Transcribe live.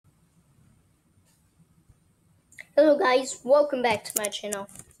Hello guys, welcome back to my channel,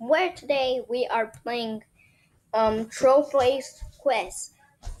 where today we are playing trollface quest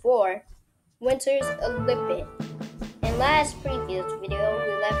for Winter's Olympic. In last previous video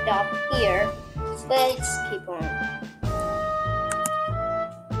we left off here, so let's keep on.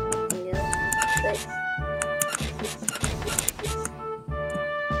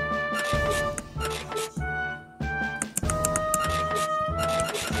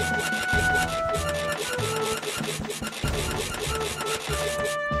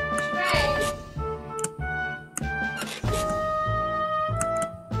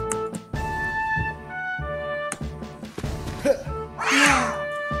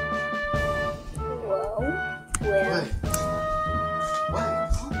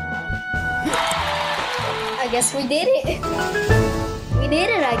 I guess we did it. We did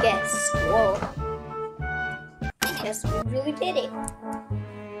it, I guess. Whoa. I guess we really did it.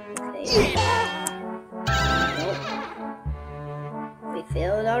 Okay. Nope. We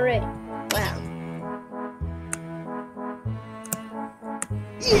failed already. Wow.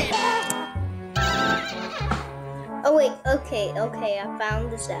 Oh wait, okay, I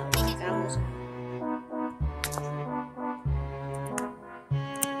found this out.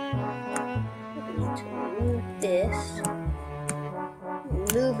 This,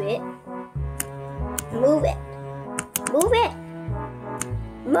 move it, move it, move it,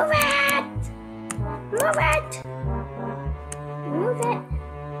 move it, move it, move it,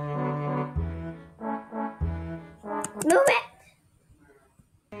 move it.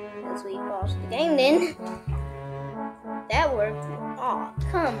 As we paused the game then. That worked. Oh,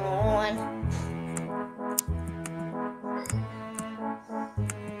 come on.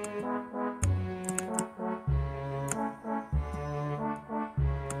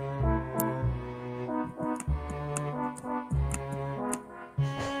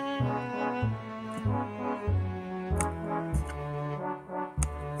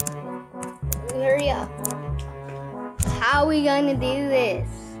 Hurry up. How are we gonna do this?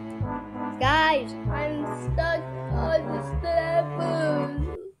 Guys, I'm stuck on the steps.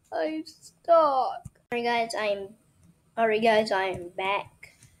 I'm stuck. Alright guys, I am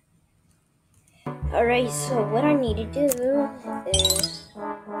back. Alright, so what I need to do is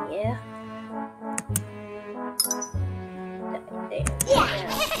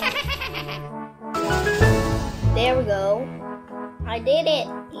there we go. I did it.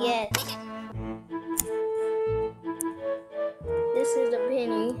 Yes. This is a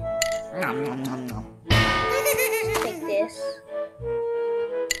penny. Take this.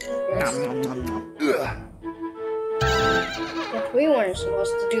 If we weren't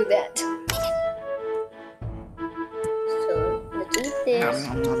supposed to do that. So let's eat this.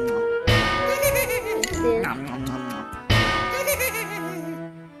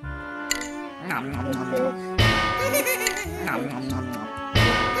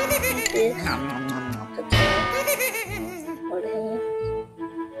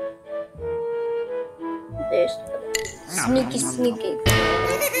 Eat this. There's sneaky.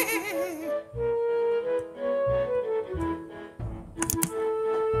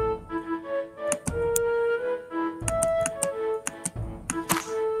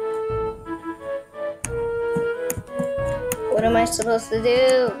 What am I supposed to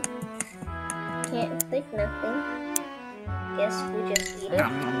do? Can't click nothing. Guess we just eat it.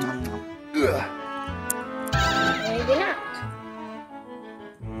 Maybe not.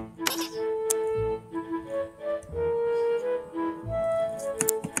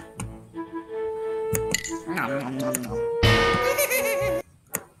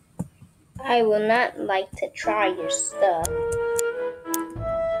 I will not like to try your stuff.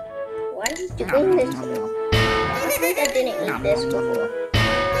 Why are you doing this? I think I didn't eat this before.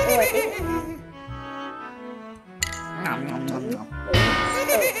 Oh, I didn't.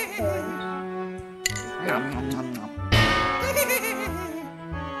 No.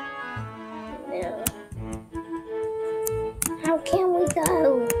 How can we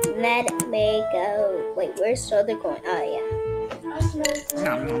go? Let me go. Wait, where's the other coin? Oh, yeah.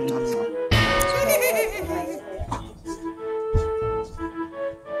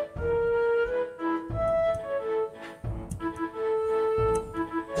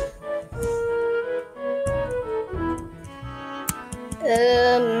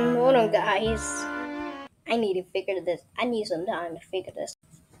 Hold on guys. I need to figure this. I need some time to figure this.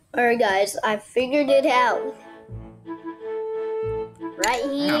 Alright guys, I figured it out. Right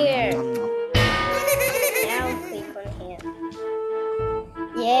here. Now click on him.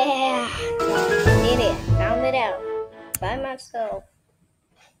 Yeah. Did it. Found it out. By myself.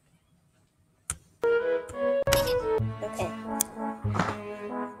 Okay.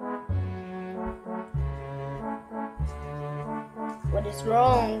 What is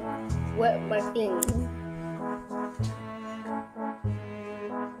wrong with my thing?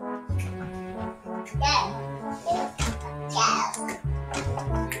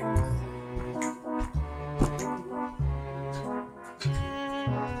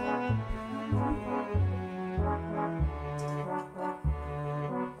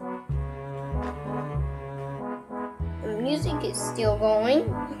 The music is still going.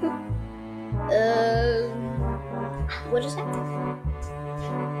 What is that?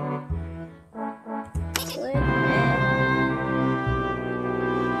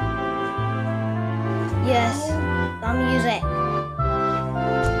 Yes, the music.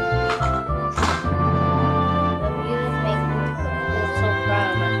 The music makes me feel so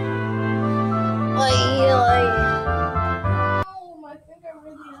proud of myself. Oh, my finger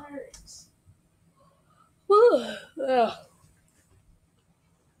really hurts. Whew. Ugh.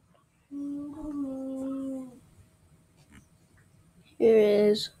 Here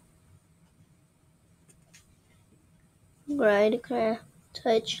is Grindcraft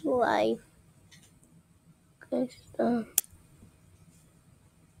Touch Life. Good stuff.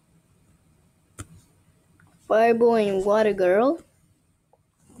 Fireball and Water Girl.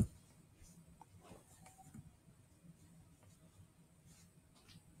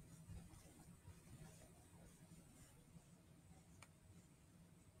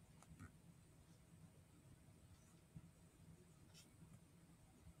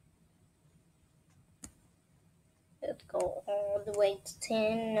 Let's go all the way to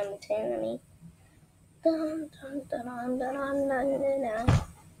 10. Number 10, I mean. Dun, dun, dun, dun, dun, dun, dun, dun.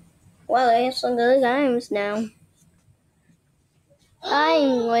 Well, I have some good games now.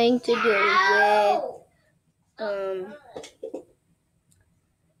 I'm going to go with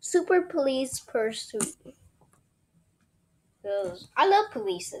Super Police Pursuit. Because I love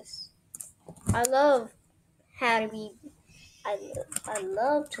polices. I love how to be. I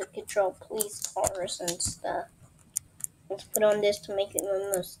love to control police cars and stuff. Let's put on this to make it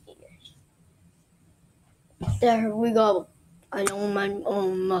my mustache. There we go. I own my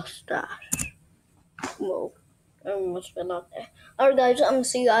own mustache. Whoa. I almost fell out there. Alright guys, I'm gonna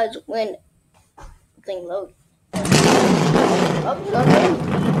see you guys when the thing loads.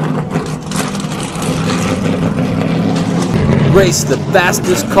 Race the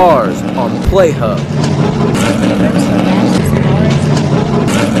fastest cars on PlayHub.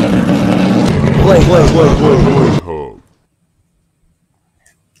 PlayHub.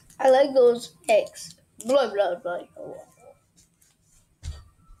 I like those X. Blah blah blah.